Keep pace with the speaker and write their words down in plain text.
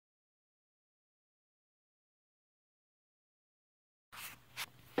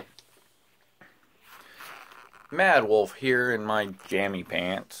Mad Wolf here in my jammy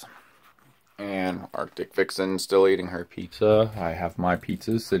pants. And Arctic Vixen still eating her pizza. I have my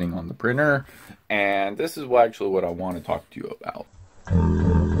pizzas sitting on the printer. And this is actually what I want to talk to you about.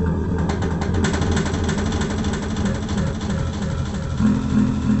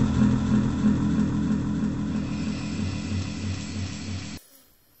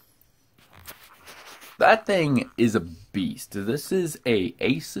 That thing is a beast. This is a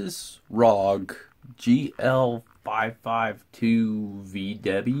Asus ROG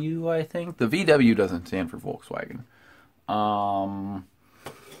GL552VW, I think. The VW doesn't stand for Volkswagen. I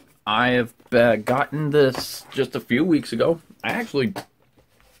have gotten this just a few weeks ago. I actually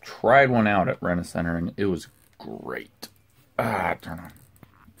tried one out at Rent-A-Center and it was great. Turn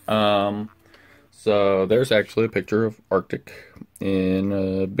on. So there's actually a picture of Arctic in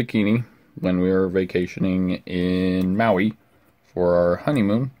a bikini when we were vacationing in Maui for our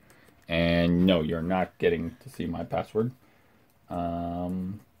honeymoon. And no, you're not getting to see my password.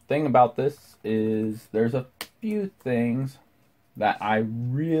 Thing about this is there's a few things that I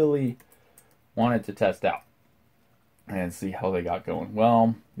really wanted to test out and see how they got going.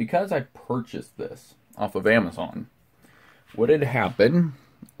 Well, because I purchased this off of Amazon, what had happened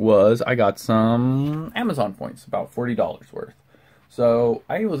was I got some Amazon points, about $40 worth. So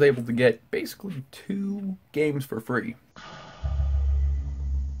I was able to get basically 2 games for free.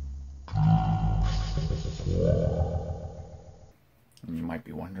 And you might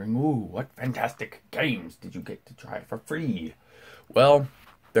be wondering, ooh, what fantastic games did you get to try for free? Well,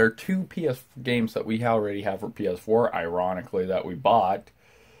 there are 2 PS games that we already have for PS4, ironically, that we bought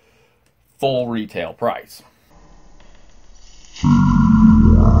full retail price.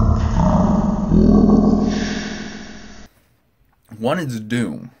 One is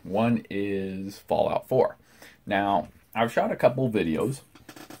Doom, one is Fallout 4. Now, I've shot a couple videos,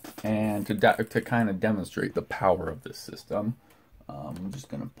 and to kind of demonstrate the power of this system, I'm just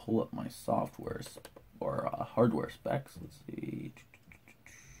going to pull up my software or hardware specs. Let's see.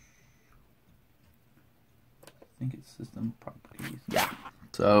 I think it's system properties. Yeah.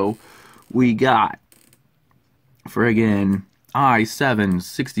 So we got friggin'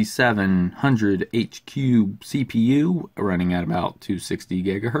 i7-6700H CPU running at about 260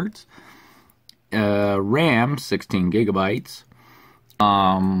 gigahertz. RAM 16 gigabytes.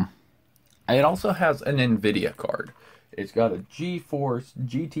 It also has an NVIDIA card. It's got a GeForce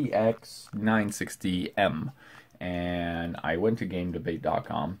GTX 960M, and I went to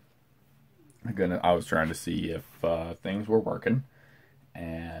GameDebate.com. I was trying to see if things were working,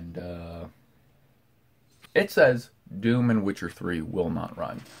 and it says Doom and Witcher 3 will not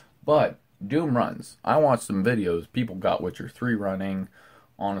run, but Doom runs. I watched some videos. People got Witcher 3 running.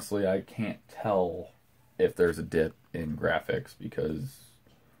 Honestly, I can't tell if there's a dip in graphics because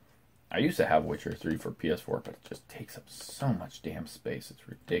I used to have Witcher 3 for PS4, but it just takes up so much damn space. It's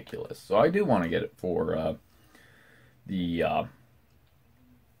ridiculous. So I do want to get it for the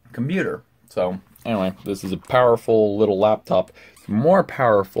computer. So anyway, this is a powerful little laptop. It's more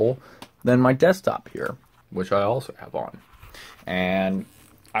powerful than my desktop here, which I also have on. And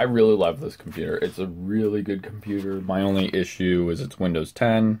I really love this computer. It's a really good computer. My only issue is it's Windows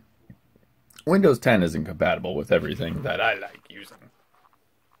 10. Windows 10 isn't compatible with everything that I like using.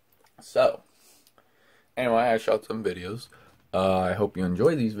 So, anyway, I shot some videos. I hope you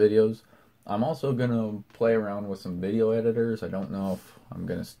enjoy these videos. I'm also going to play around with some video editors. I don't know if I'm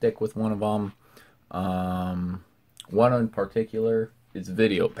going to stick with one of them. One in particular is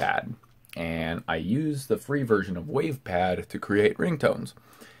VideoPad. And I use the free version of WavePad to create ringtones.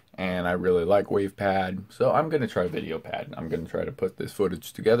 And I really like WavePad, so I'm going to try VideoPad. I'm going to try to put this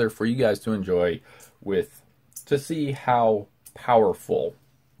footage together for you guys to enjoy to see how powerful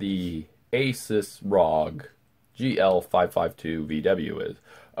the Asus ROG GL552VW is.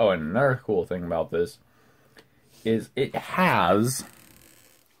 Oh, and another cool thing about this is it has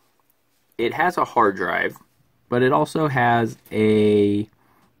a hard drive, but it also has a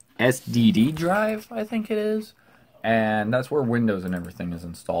SDD drive, I think it is, and that's where Windows and everything is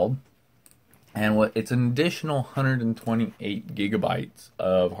installed. And it's an additional 128 gigabytes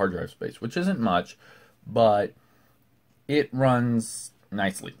of hard drive space, which isn't much, but it runs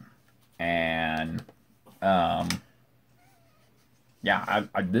nicely. And yeah,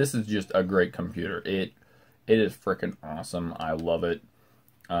 this is just a great computer. It is freaking awesome. I love it.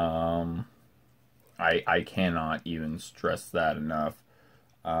 I cannot even stress that enough.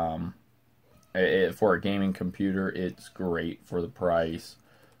 For a gaming computer, it's great for the price.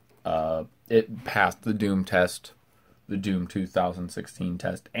 It passed the Doom test, the Doom 2016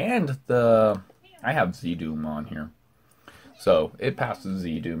 test, and I have Z-Doom on here. So it passes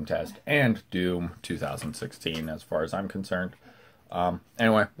the Doom test and Doom 2016 as far as I'm concerned.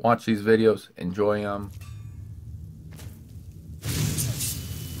 Anyway, watch these videos, enjoy them.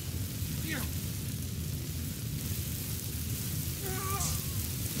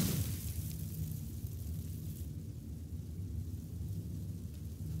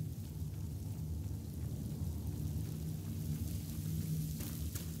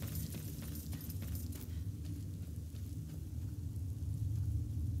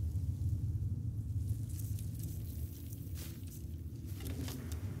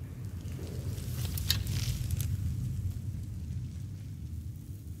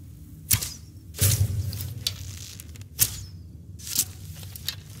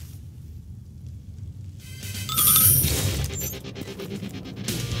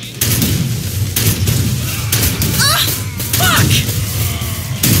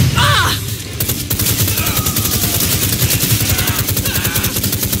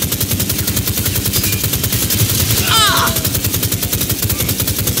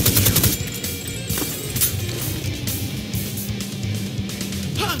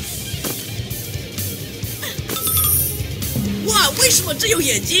哇，为什么只有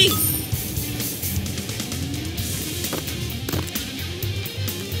眼睛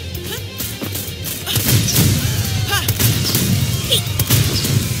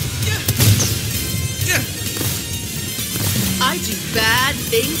？I do bad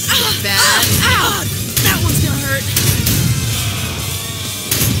things for bad. That one's gonna hurt.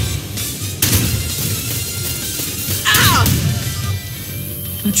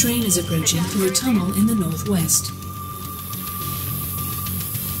 A train is approaching through a tunnel in the northwest.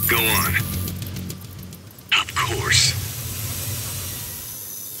 Go on. Of course.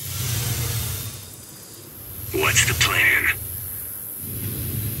 What's the plan?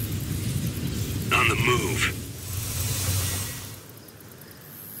 On the move.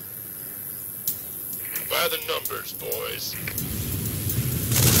 By the numbers, boys.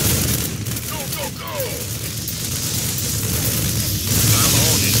 Go, go, go! I'm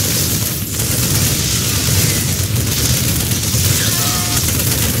on it.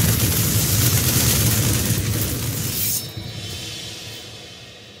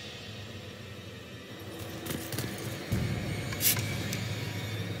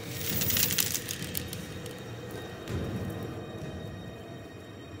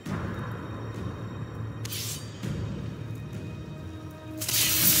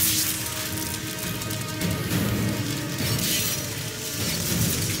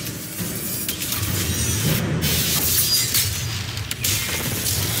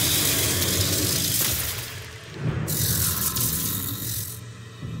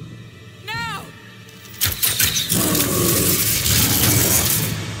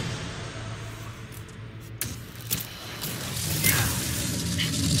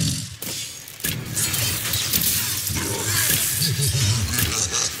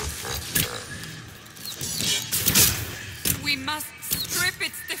 We must strip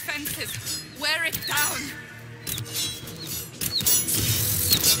its defenses, wear it down.